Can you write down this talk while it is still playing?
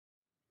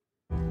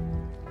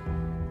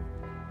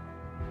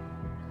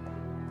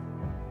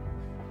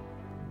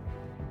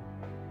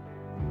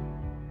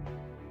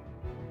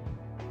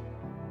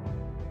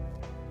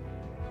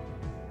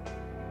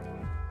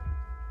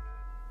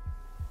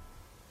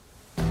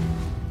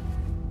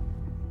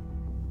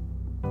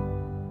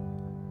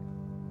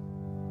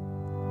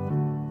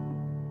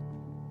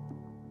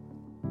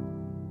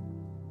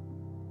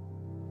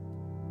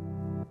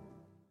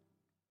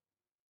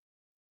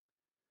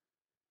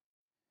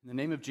In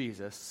the name of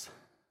Jesus,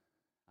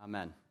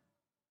 amen.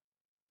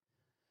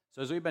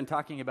 So as we've been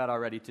talking about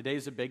already,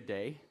 today's a big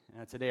day.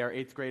 Today our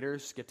 8th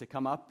graders get to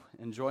come up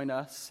and join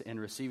us in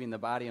receiving the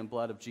body and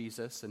blood of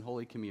Jesus in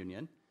Holy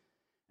Communion.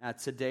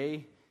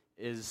 Today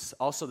is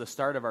also the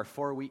start of our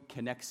 4-week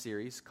Connect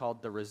series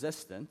called The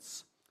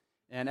Resistance.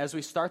 And as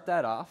we start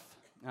that off,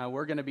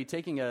 we're going to be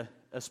taking a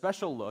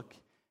special look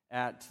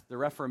at the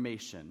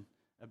Reformation,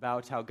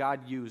 about how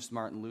God used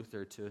Martin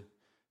Luther to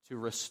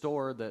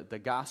restore the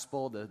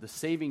gospel, the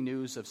saving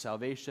news of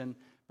salvation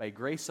by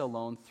grace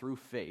alone through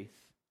faith,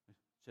 which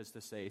is to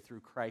say,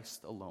 through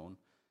Christ alone,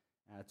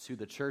 to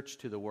the church,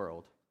 to the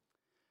world.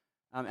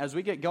 As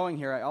we get going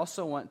here, I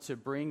also want to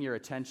bring your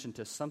attention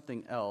to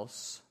something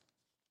else,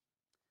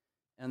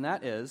 and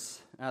that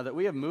is that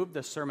we have moved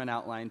the sermon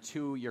outline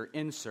to your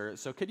insert.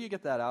 So could you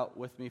get that out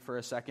with me for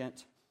a second?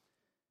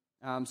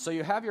 So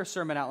you have your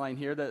sermon outline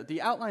here.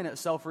 The outline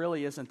itself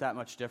really isn't that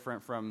much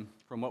different from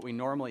what we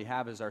normally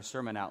have as our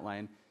sermon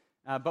outline.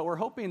 But we're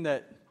hoping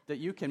that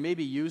you can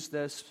maybe use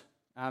this,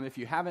 if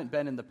you haven't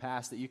been in the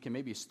past, that you can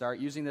maybe start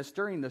using this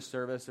during the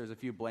service. There's a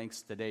few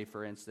blanks today,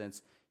 for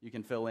instance, you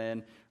can fill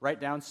in. Write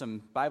down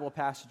some Bible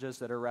passages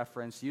that are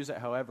referenced. Use it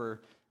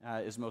however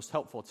is most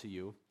helpful to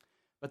you.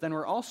 But then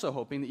we're also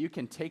hoping that you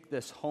can take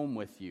this home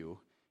with you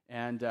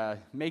and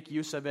make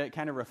use of it,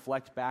 kind of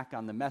reflect back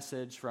on the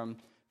message from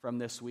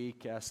this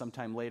week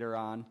sometime later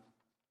on,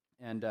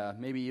 and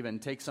maybe even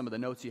take some of the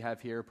notes you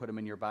have here, put them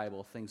in your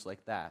Bible, things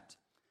like that.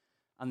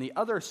 On the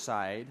other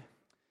side,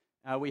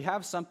 we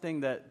have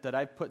something that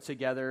I've put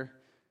together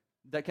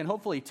that can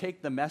hopefully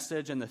take the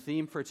message and the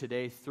theme for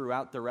today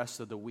throughout the rest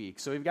of the week.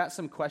 So we've got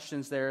some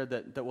questions there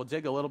that will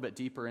dig a little bit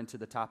deeper into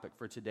the topic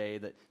for today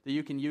that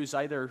you can use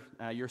either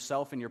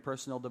yourself in your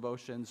personal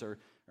devotions or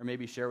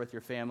maybe share with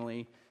your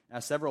family.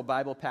 Several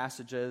Bible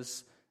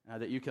passages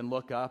that you can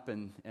look up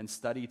and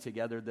study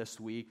together this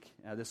week.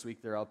 This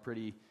week they're all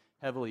pretty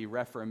heavily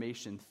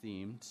Reformation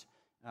themed.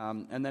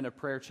 And then a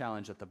prayer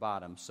challenge at the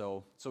bottom.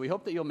 So we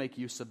hope that you'll make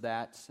use of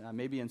that,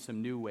 maybe in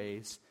some new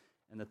ways,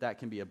 and that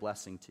can be a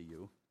blessing to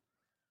you.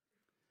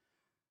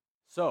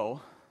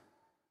 So,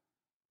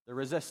 the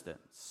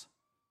resistance.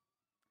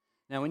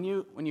 Now when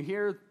you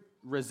hear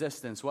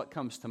resistance, what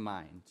comes to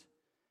mind?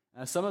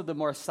 Some of the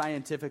more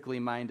scientifically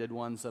minded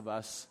ones of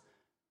us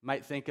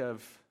might think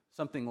of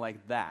something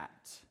like that.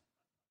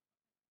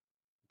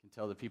 You can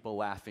tell the people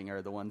laughing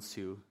are the ones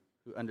who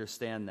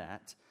understand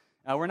that.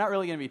 We're not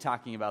really going to be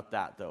talking about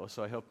that, though,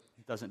 so I hope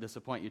it doesn't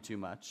disappoint you too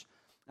much.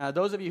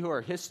 Those of you who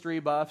are history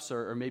buffs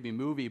or maybe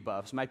movie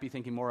buffs might be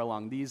thinking more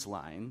along these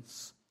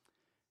lines.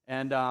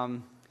 And,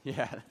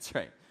 yeah, that's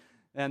right.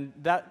 And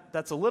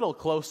that's a little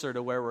closer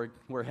to where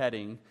we're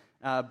heading,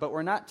 but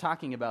we're not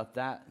talking about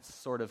that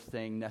sort of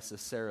thing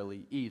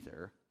necessarily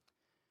either.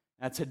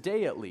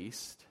 Today, at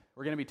least,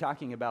 we're going to be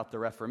talking about the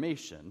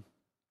Reformation.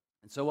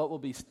 And so what we'll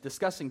be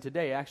discussing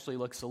today actually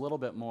looks a little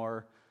bit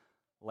more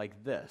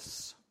like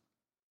this.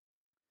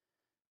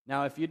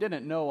 Now, if you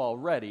didn't know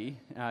already,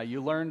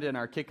 you learned in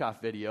our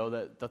kickoff video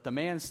that the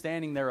man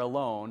standing there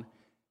alone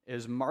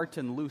is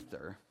Martin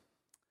Luther.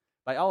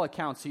 By all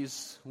accounts,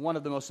 he's one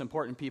of the most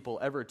important people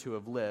ever to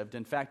have lived.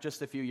 In fact,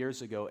 just a few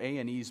years ago,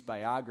 A&E's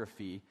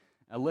biography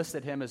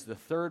listed him as the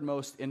third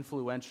most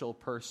influential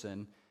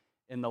person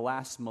in the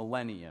last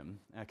millennium,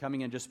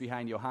 coming in just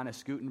behind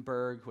Johannes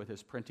Gutenberg with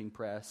his printing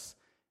press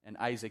and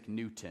Isaac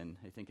Newton.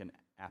 I think an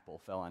apple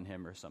fell on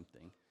him or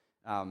something.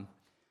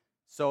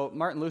 So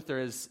Martin Luther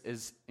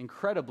is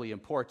incredibly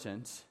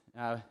important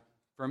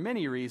for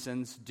many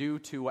reasons due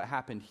to what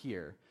happened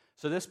here.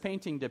 So this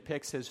painting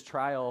depicts his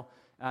trial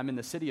in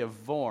the city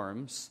of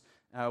Worms,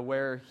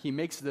 where he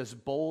makes this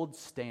bold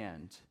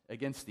stand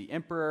against the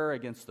emperor,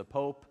 against the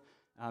pope,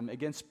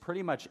 against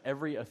pretty much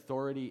every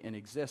authority in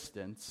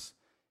existence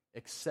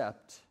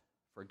except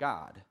for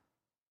God.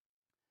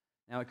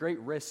 Now, at great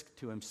risk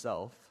to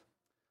himself,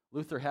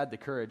 Luther had the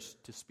courage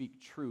to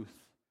speak truth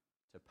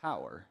to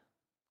power,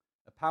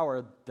 a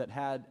power that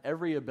had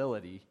every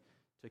ability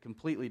to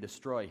completely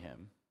destroy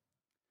him.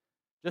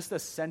 Just a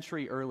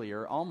century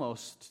earlier,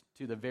 almost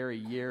to the very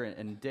year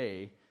and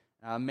day,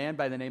 a man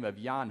by the name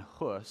of Jan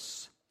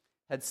Hus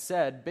had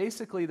said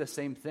basically the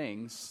same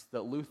things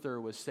that Luther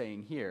was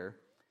saying here,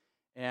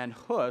 and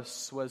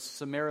Hus was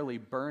summarily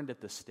burned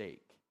at the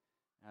stake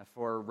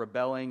for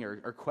rebelling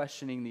or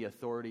questioning the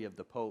authority of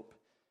the Pope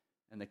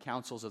and the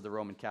councils of the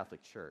Roman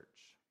Catholic Church.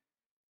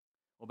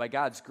 Well, by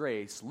God's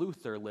grace,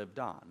 Luther lived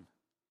on,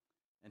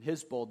 and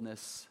his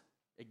boldness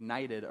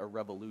ignited a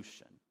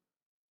revolution.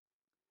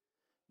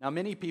 Now,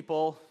 many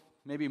people,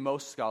 maybe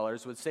most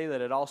scholars, would say that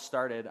it all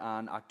started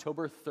on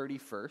October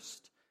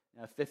 31st,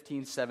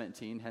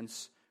 1517,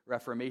 hence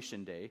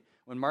Reformation Day,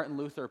 when Martin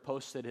Luther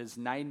posted his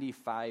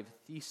 95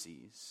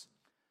 Theses.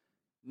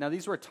 Now,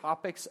 these were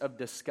topics of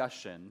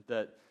discussion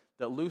that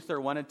Luther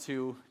wanted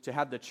to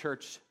have the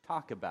church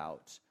talk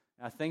about,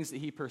 things that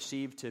he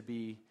perceived to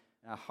be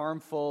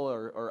harmful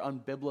or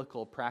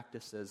unbiblical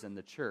practices in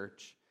the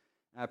church,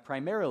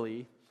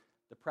 primarily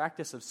the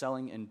practice of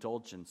selling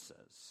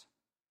indulgences.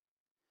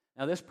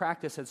 Now, this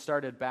practice had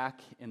started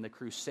back in the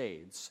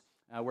Crusades,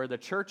 where the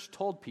church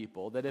told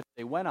people that if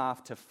they went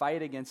off to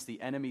fight against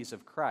the enemies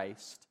of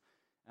Christ,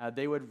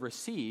 they would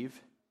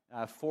receive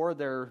for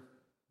their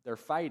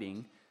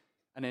fighting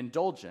an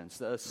indulgence,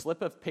 a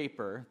slip of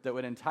paper that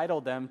would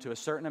entitle them to a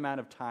certain amount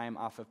of time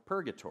off of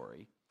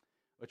purgatory,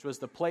 which was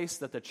the place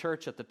that the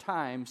church at the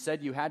time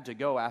said you had to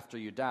go after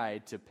you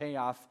died to pay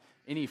off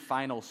any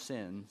final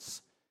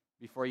sins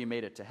before you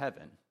made it to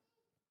heaven.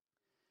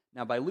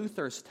 Now, by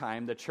Luther's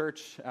time, the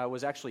church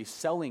was actually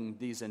selling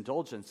these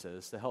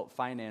indulgences to help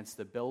finance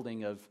the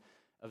building of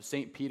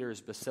St.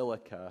 Peter's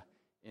Basilica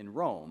in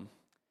Rome.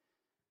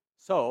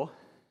 So,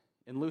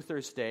 in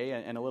Luther's day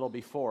and a little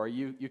before,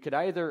 you could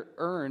either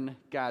earn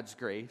God's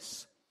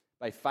grace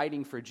by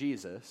fighting for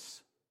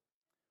Jesus,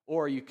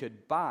 or you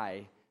could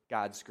buy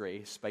God's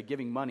grace by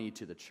giving money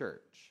to the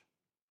church.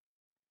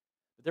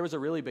 But there was a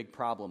really big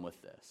problem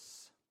with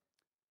this.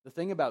 The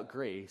thing about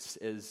grace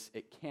is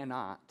it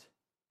cannot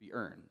be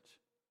earned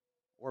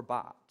or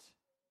bought.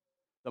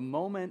 The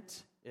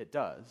moment it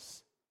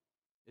does,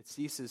 it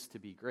ceases to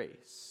be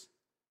grace,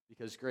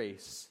 because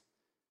grace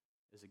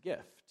is a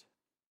gift.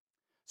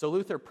 So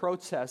Luther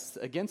protests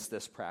against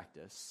this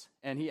practice,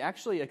 and he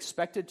actually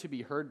expected to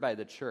be heard by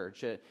the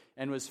church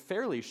and was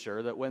fairly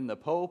sure that when the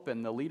Pope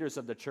and the leaders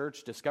of the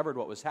church discovered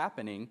what was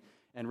happening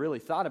and really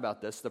thought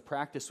about this, the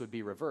practice would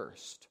be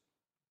reversed.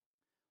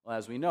 Well,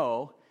 as we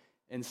know,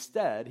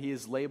 instead, he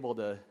is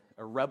labeled a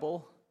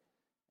rebel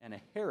and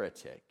a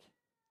heretic,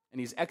 and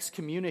he's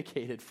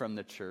excommunicated from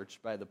the church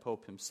by the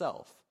Pope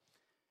himself.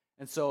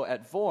 And so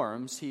at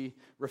Worms, he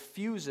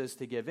refuses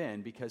to give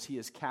in because he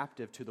is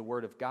captive to the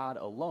Word of God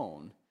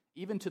alone,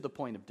 even to the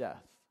point of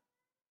death.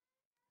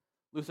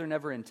 Luther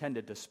never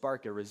intended to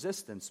spark a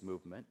resistance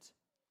movement,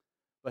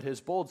 but his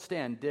bold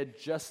stand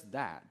did just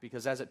that,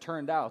 because as it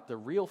turned out, the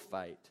real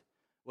fight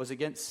was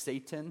against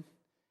Satan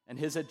and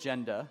his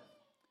agenda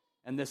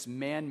and this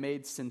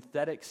man-made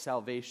synthetic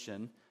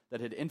salvation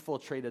that had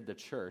infiltrated the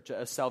church,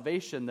 a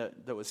salvation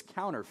that was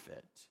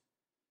counterfeit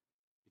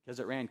because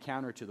it ran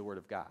counter to the Word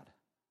of God.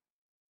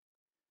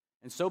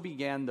 And so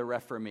began the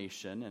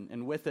Reformation,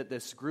 and with it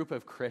this group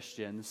of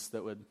Christians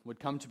that would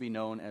come to be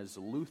known as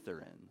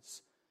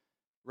Lutherans,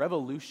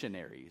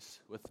 revolutionaries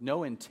with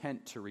no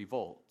intent to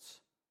revolt,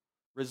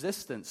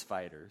 resistance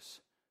fighters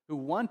who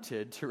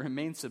wanted to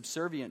remain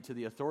subservient to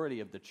the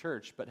authority of the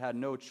church but had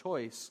no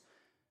choice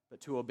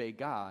but to obey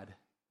God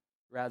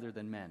rather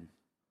than men.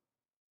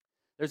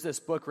 There's this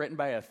book written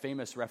by a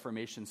famous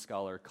Reformation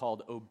scholar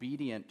called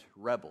Obedient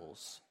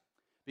Rebels,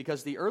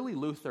 because the early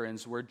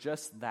Lutherans were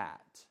just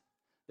that.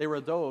 They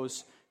were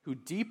those who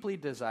deeply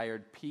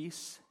desired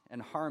peace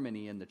and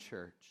harmony in the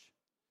church,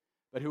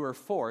 but who were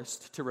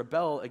forced to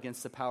rebel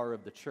against the power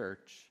of the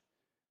church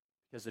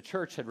because the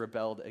church had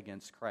rebelled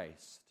against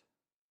Christ.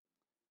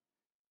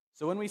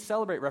 So when we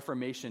celebrate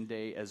Reformation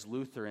Day as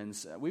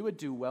Lutherans, we would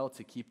do well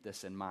to keep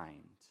this in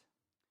mind.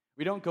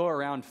 We don't go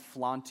around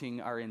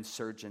flaunting our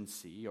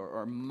insurgency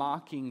or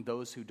mocking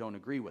those who don't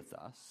agree with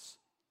us.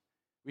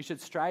 We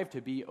should strive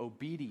to be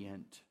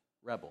obedient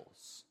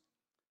rebels,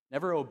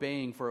 never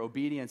obeying for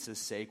obedience's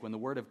sake when the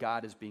Word of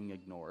God is being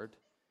ignored,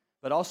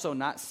 but also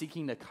not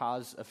seeking to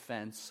cause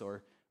offense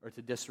or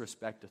to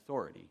disrespect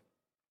authority.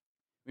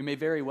 We may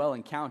very well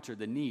encounter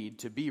the need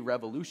to be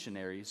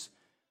revolutionaries,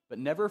 but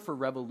never for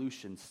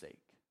revolution's sake,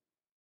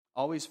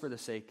 always for the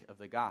sake of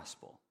the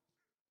gospel,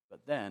 but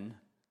then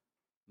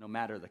no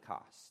matter the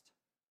cost.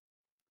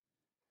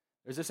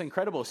 There's this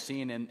incredible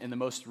scene in the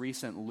most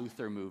recent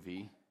Luther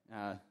movie.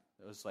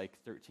 It was like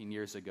 13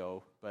 years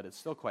ago, but it's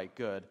still quite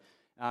good.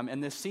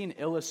 And this scene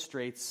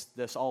illustrates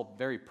this all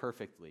very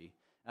perfectly.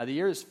 The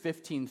year is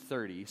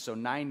 1530, so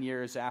 9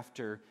 years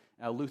after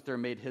Luther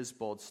made his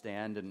bold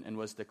stand and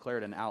was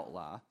declared an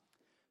outlaw.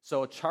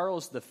 So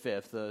Charles V,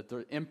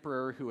 the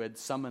emperor who had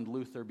summoned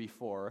Luther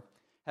before,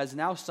 has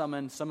now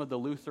summoned some of the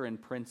Lutheran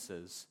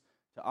princes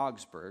to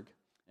Augsburg.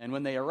 And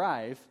when they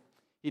arrive,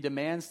 he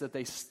demands that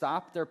they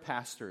stop their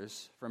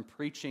pastors from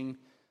preaching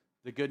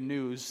the good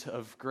news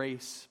of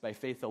grace by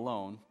faith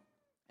alone.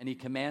 And he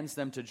commands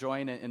them to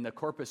join in the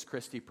Corpus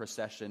Christi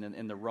procession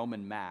in the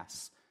Roman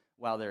Mass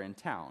while they're in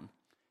town.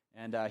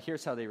 And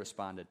here's how they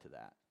responded to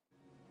that.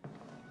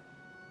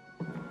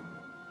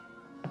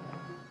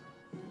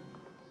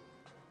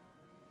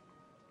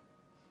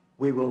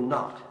 We will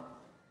not,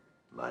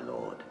 my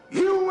lord.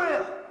 You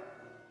will!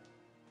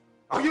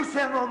 Or you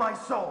shall know my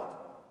sword!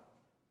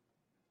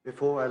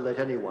 Before I let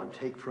anyone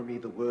take from me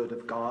the word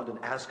of God and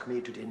ask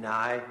me to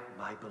deny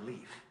my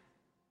belief,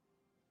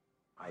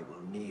 I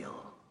will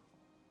kneel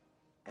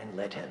and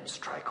let him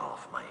strike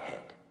off my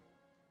head.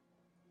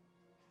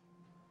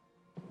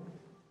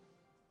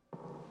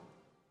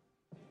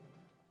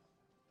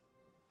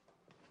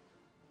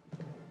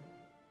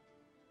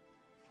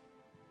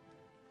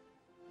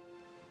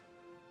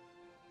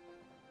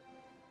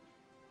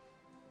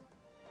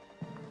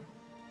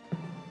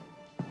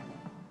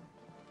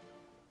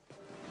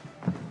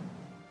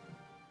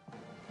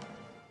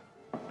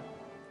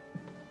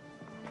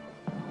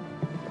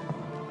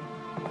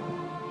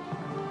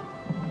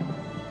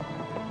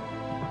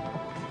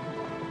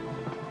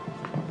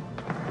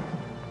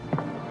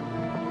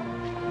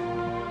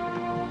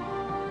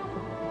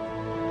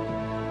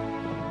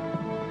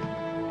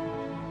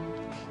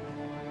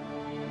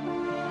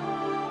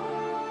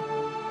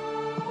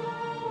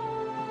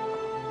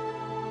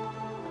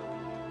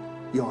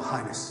 Your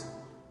Highness,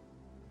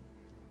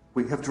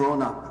 we have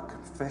drawn up a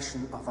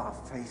confession of our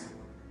faith,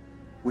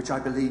 which I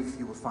believe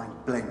you will find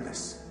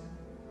blameless.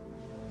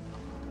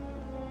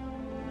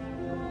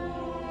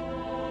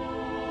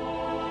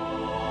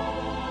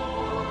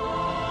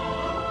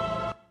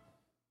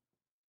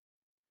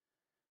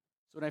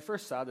 So when I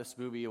first saw this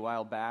movie a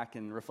while back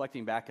and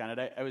reflecting back on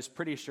it, I was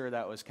pretty sure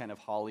that was kind of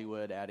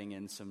Hollywood adding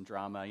in some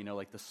drama,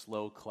 like the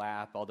slow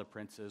clap, all the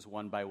princes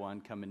one by one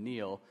come and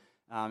kneel,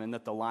 and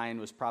that the line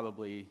was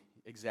probably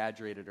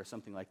exaggerated or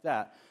something like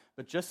that.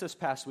 But just this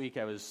past week,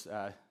 I was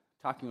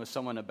talking with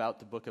someone about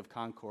the Book of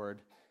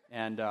Concord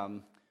and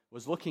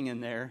was looking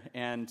in there,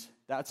 and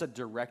that's a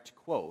direct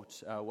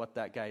quote, what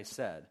that guy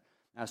said.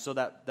 So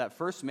that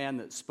first man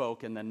that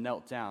spoke and then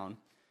knelt down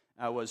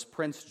was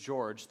Prince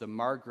George, the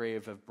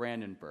Margrave of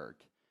Brandenburg.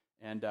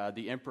 And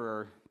the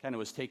emperor kind of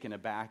was taken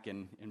aback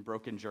and in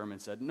broken German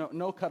said,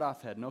 no cut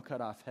off head, no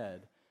cut off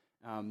head.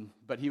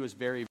 But he was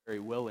very, very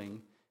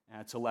willing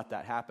to let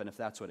that happen if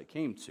that's what it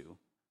came to.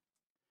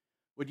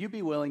 Would you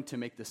be willing to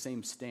make the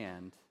same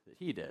stand that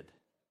he did?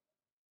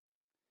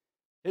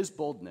 His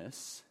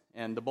boldness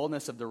and the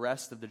boldness of the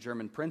rest of the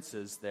German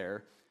princes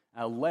there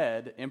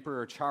led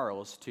Emperor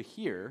Charles to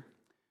hear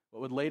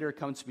what would later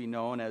come to be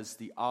known as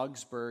the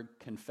Augsburg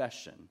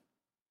Confession,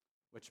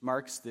 which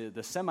marks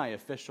the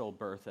semi-official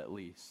birth, at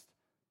least,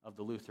 of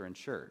the Lutheran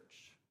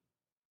Church.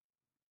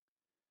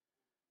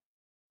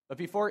 But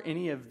before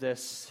any of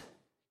this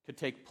could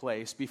take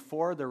place,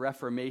 before the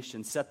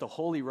Reformation set the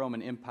Holy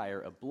Roman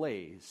Empire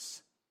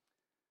ablaze,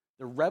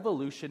 the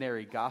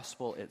revolutionary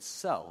gospel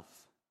itself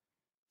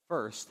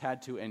first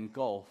had to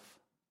engulf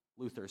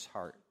Luther's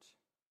heart.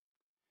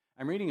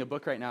 I'm reading a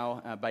book right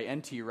now by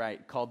N.T.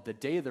 Wright called The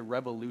Day the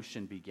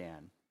Revolution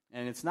Began.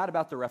 And it's not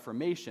about the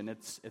Reformation,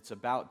 it's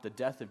about the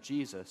death of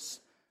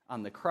Jesus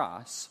on the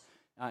cross.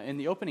 In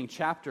the opening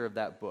chapter of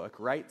that book,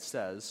 Wright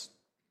says,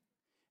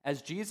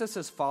 as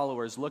Jesus'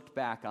 followers looked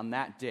back on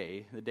that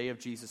day, the day of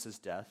Jesus'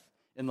 death,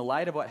 in the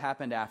light of what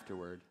happened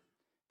afterward,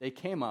 they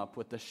came up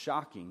with the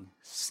shocking,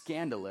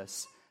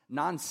 scandalous,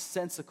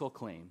 nonsensical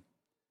claim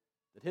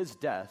that his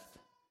death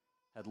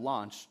had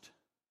launched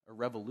a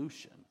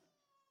revolution.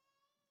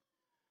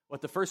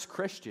 What the first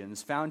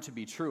Christians found to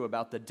be true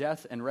about the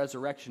death and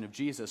resurrection of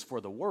Jesus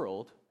for the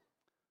world,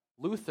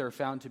 Luther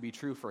found to be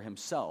true for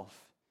himself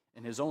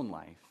in his own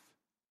life.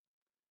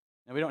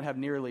 Now, we don't have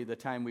nearly the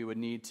time we would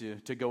need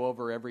to go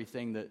over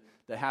everything that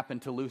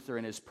happened to Luther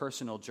in his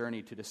personal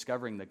journey to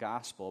discovering the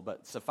gospel,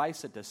 but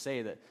suffice it to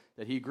say that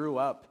he grew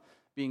up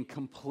being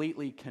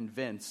completely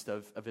convinced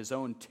of his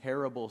own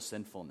terrible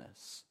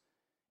sinfulness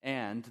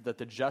and that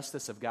the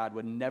justice of God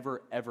would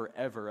never, ever,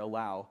 ever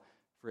allow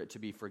for it to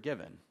be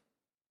forgiven.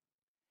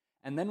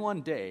 And then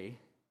one day,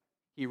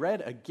 he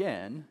read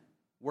again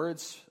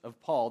words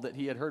of Paul that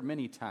he had heard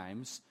many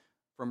times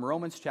from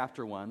Romans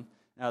chapter 1,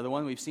 the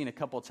one we've seen a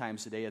couple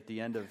times today at the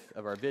end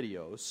of our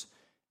videos.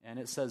 And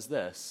it says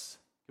this.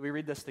 Can we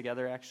read this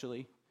together,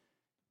 actually?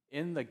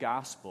 In the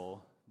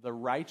gospel, the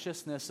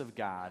righteousness of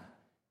God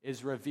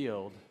is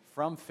revealed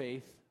from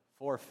faith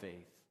for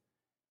faith.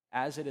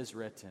 As it is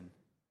written,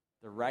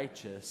 the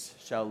righteous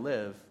shall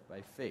live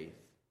by faith.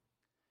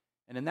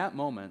 And in that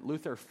moment,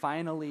 Luther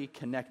finally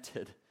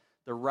connected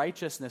the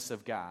righteousness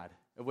of God,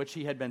 of which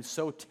he had been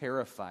so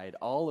terrified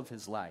all of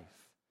his life,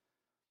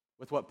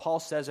 with what Paul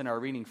says in our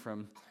reading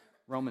from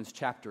Romans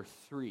chapter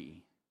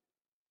 3,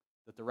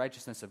 that the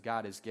righteousness of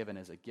God is given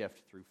as a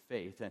gift through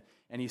faith.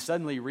 And he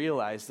suddenly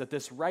realized that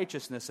this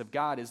righteousness of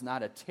God is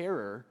not a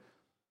terror,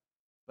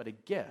 but a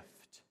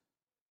gift,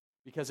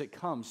 because it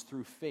comes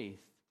through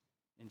faith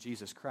in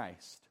Jesus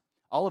Christ.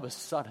 All of a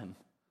sudden,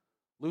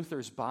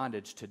 Luther's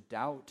bondage to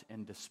doubt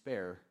and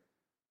despair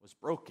was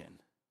broken.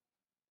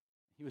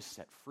 He was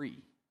set free.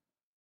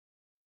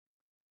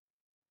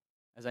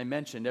 As I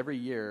mentioned, every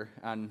year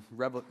on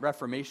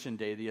Reformation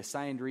Day, the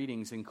assigned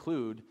readings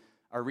include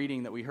our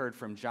reading that we heard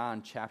from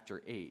John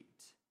chapter 8.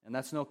 And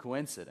that's no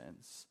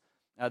coincidence.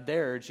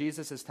 There,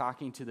 Jesus is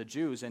talking to the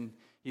Jews, and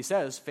he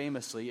says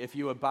famously, if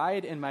you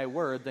abide in my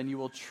word, then you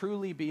will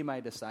truly be my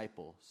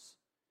disciples,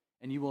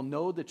 and you will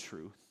know the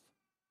truth,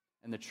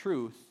 and the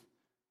truth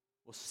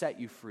will set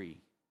you free.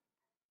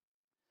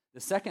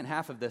 The second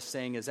half of this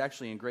saying is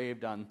actually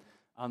engraved on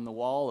the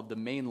wall of the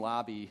main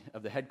lobby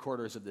of the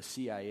headquarters of the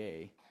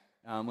CIA,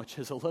 which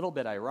is a little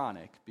bit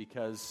ironic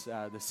because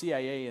the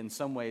CIA in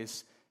some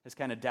ways has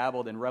kind of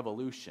dabbled in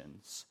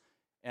revolutions.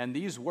 And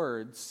these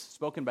words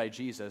spoken by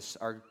Jesus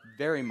are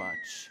very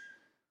much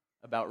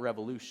about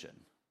revolution.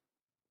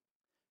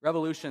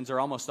 Revolutions are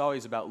almost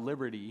always about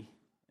liberty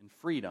and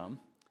freedom,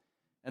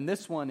 and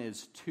this one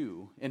is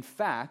too. In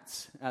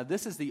fact,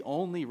 this is the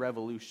only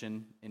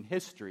revolution in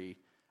history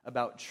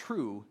about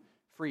true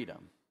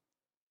freedom,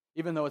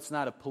 even though it's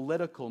not a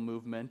political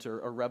movement or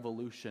a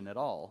revolution at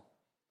all.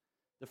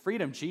 The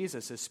freedom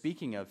Jesus is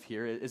speaking of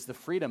here is the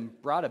freedom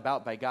brought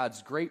about by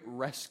God's great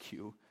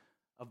rescue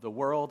of the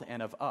world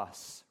and of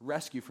us,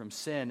 rescue from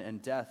sin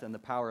and death and the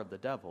power of the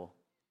devil.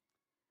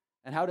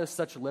 And how does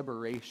such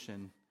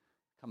liberation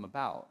come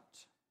about?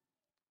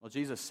 Well,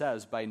 Jesus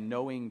says, by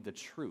knowing the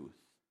truth.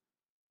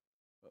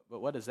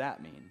 but what does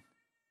that mean?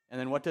 And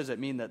then what does it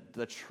mean that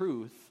the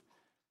truth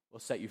will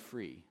set you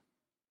free?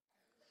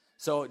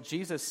 So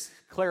Jesus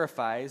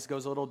clarifies,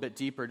 goes a little bit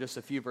deeper just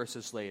a few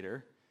verses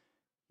later.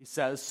 He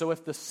says, so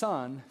if the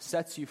Son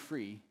sets you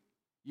free,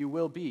 you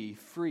will be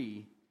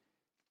free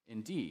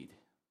indeed.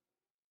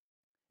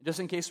 Just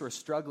in case we're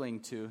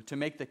struggling to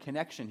make the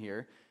connection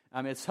here,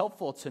 it's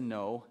helpful to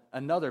know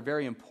another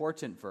very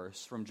important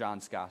verse from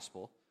John's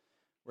Gospel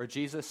where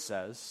Jesus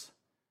says,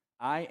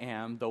 I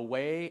am the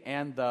way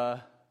and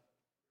the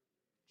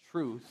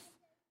truth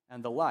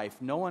and the life.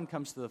 No one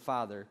comes to the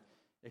Father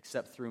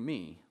except through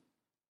me.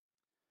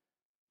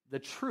 The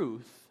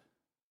truth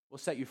will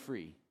set you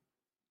free.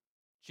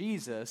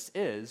 Jesus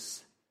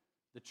is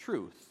the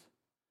truth.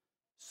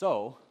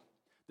 So,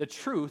 the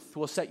truth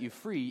will set you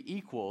free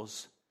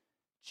equals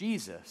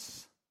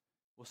Jesus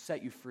will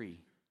set you free.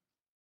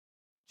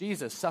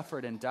 Jesus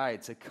suffered and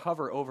died to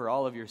cover over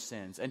all of your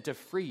sins and to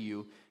free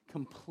you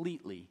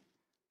completely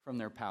from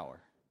their power.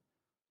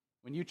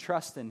 When you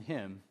trust in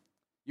him,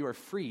 you are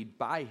freed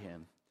by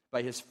him,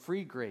 by his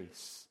free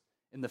grace,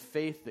 in the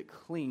faith that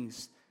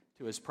clings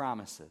to his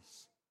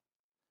promises.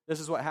 This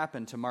is what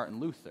happened to Martin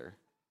Luther.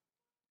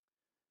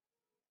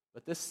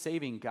 But this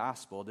saving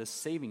gospel, this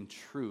saving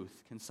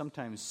truth, can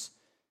sometimes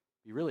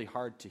be really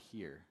hard to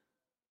hear.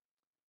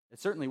 It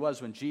certainly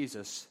was when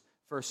Jesus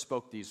first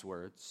spoke these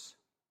words.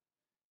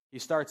 He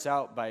starts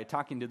out by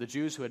talking to the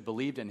Jews who had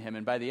believed in him,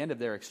 and by the end of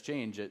their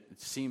exchange, it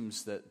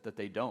seems that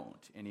they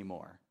don't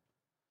anymore.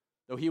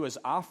 Though he was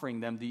offering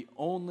them the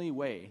only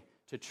way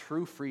to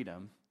true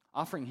freedom,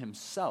 offering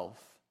himself,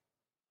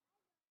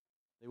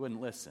 they wouldn't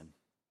listen.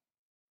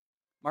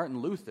 Martin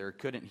Luther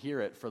couldn't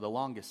hear it for the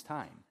longest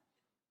time,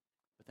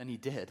 but then he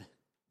did,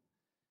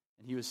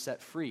 and he was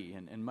set free,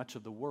 and much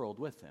of the world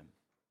with him.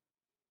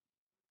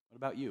 What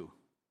about you?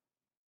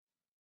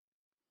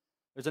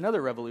 There's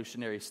another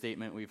revolutionary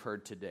statement we've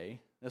heard today,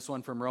 this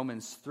one from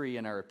Romans 3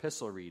 in our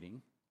epistle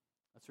reading.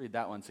 Let's read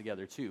that one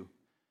together too.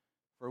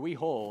 For we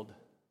hold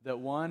that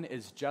one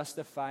is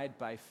justified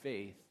by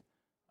faith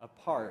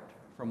apart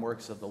from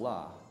works of the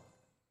law.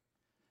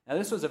 Now,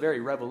 this was a very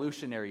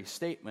revolutionary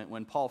statement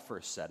when Paul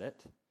first said it.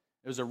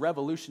 It was a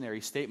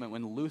revolutionary statement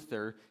when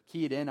Luther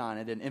keyed in on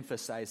it and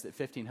emphasized it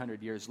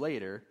 1,500 years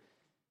later,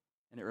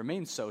 and it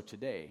remains so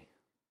today.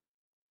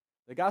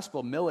 The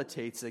gospel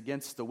militates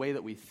against the way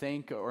that we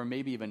think or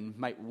maybe even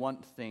might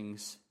want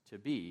things to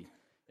be.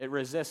 It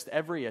resists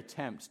every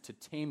attempt to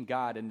tame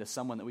God into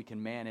someone that we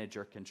can manage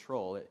or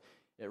control. It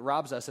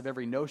robs us of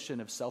every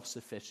notion of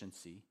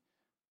self-sufficiency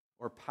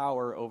or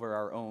power over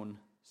our own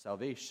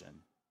salvation.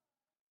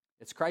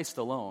 It's Christ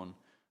alone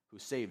who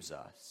saves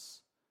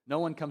us. No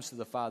one comes to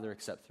the Father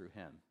except through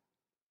him.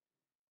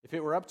 If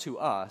it were up to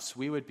us,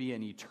 we would be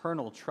in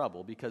eternal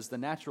trouble because the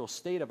natural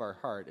state of our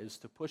heart is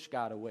to push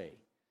God away,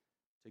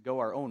 to go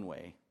our own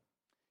way.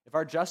 If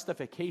our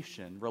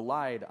justification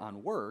relied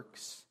on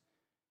works,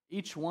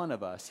 each one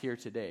of us here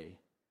today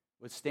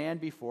would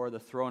stand before the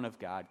throne of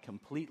God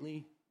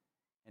completely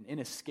and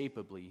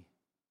inescapably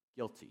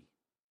guilty.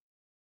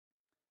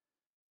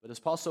 But as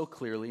Paul so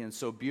clearly and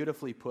so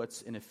beautifully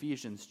puts in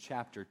Ephesians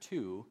chapter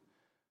 2,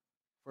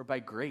 for by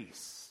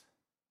grace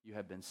you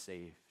have been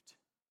saved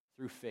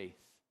through faith.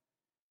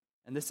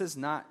 And this is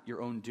not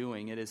your own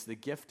doing, it is the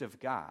gift of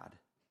God,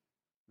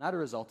 not a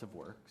result of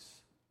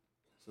works,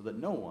 so that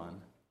no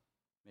one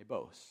may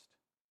boast.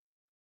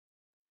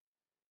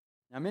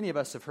 Now, many of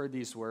us have heard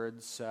these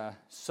words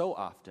so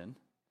often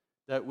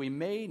that we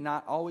may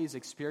not always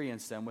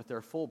experience them with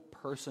their full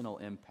personal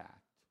impact.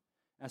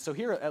 And so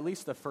here, at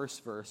least the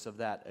first verse of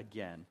that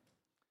again,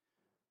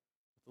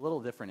 with a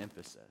little different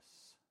emphasis.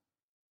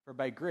 For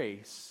by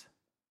grace,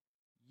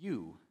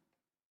 you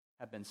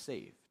have been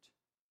saved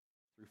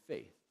through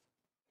faith.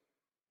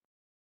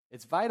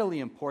 It's vitally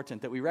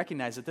important that we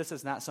recognize that this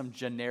is not some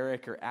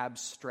generic or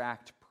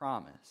abstract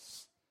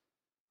promise.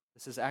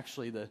 This is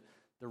actually the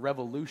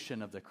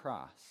revolution of the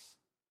cross.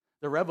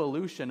 The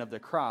revolution of the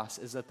cross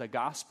is that the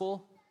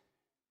gospel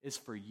is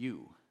for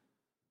you.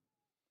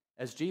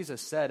 As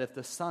Jesus said, if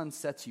the Son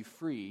sets you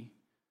free,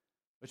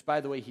 which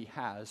by the way he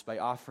has by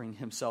offering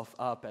himself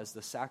up as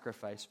the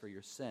sacrifice for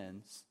your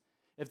sins,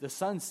 if the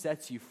Son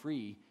sets you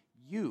free,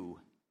 you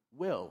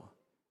will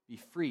be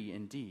free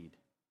indeed.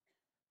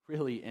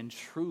 Really and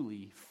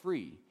truly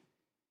free.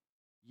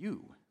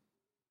 You.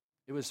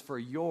 It was for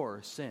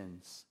your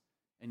sins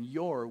and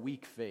your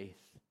weak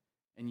faith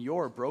and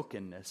your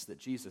brokenness that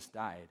Jesus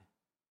died.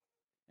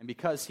 And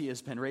because he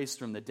has been raised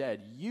from the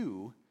dead,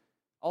 you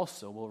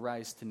also will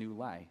rise to new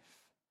life.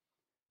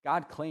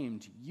 God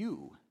claimed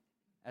you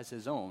as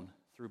his own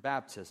through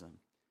baptism.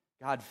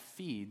 God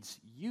feeds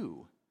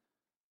you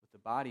with the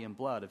body and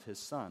blood of his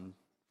Son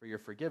for your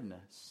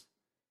forgiveness.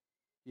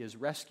 He has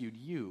rescued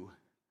you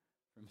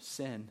from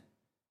sin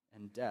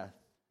and death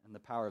and the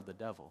power of the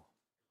devil.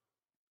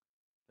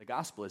 The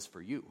gospel is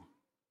for you.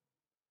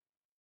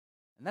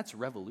 And that's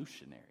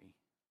revolutionary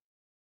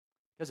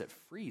because it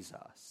frees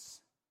us,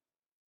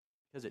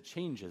 because it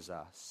changes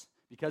us,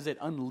 because it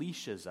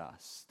unleashes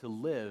us to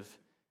live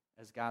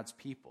as God's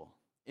people,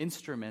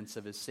 instruments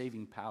of his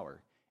saving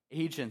power,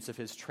 agents of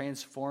his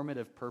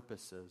transformative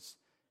purposes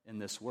in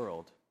this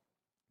world.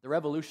 The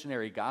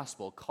revolutionary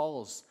gospel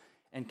calls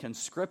and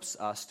conscripts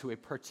us to a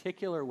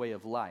particular way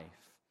of life.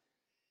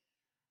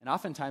 And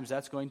oftentimes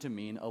that's going to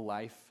mean a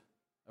life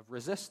of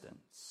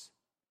resistance.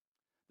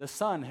 The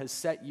Son has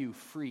set you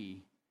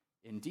free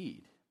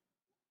indeed.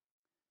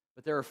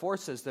 But there are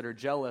forces that are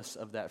jealous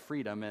of that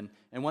freedom and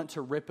want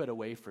to rip it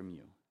away from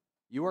you.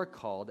 You are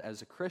called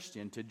as a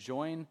Christian to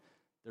join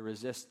the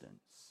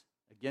resistance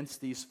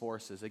against these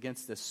forces,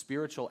 against this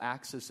spiritual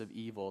axis of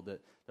evil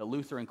that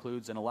Luther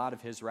includes in a lot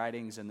of his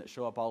writings and that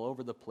show up all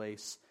over the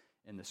place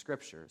in the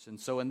Scriptures. And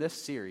so in this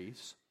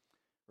series,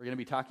 we're going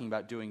to be talking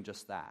about doing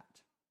just that.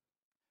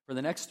 For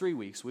the next 3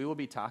 weeks, we will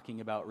be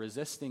talking about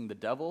resisting the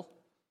devil,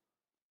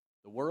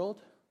 the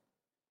world,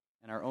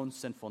 and our own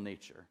sinful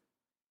nature.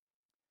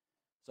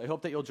 So I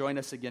hope that you'll join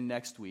us again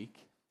next week.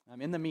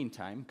 In the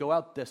meantime, go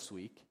out this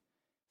week,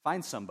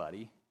 find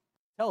somebody,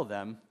 tell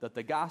them that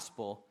the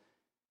gospel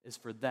is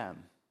for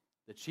them,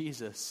 that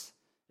Jesus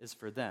is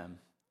for them,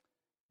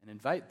 and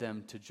invite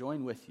them to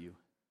join with you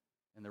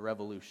in the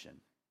revolution,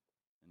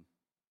 and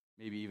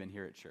maybe even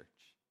here at church.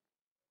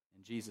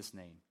 In Jesus'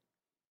 name,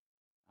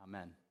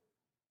 amen.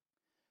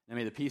 And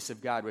may the peace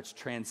of God, which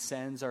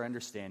transcends our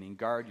understanding,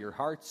 guard your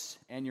hearts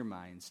and your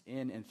minds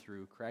in and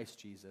through Christ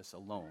Jesus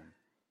alone.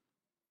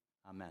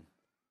 Amen.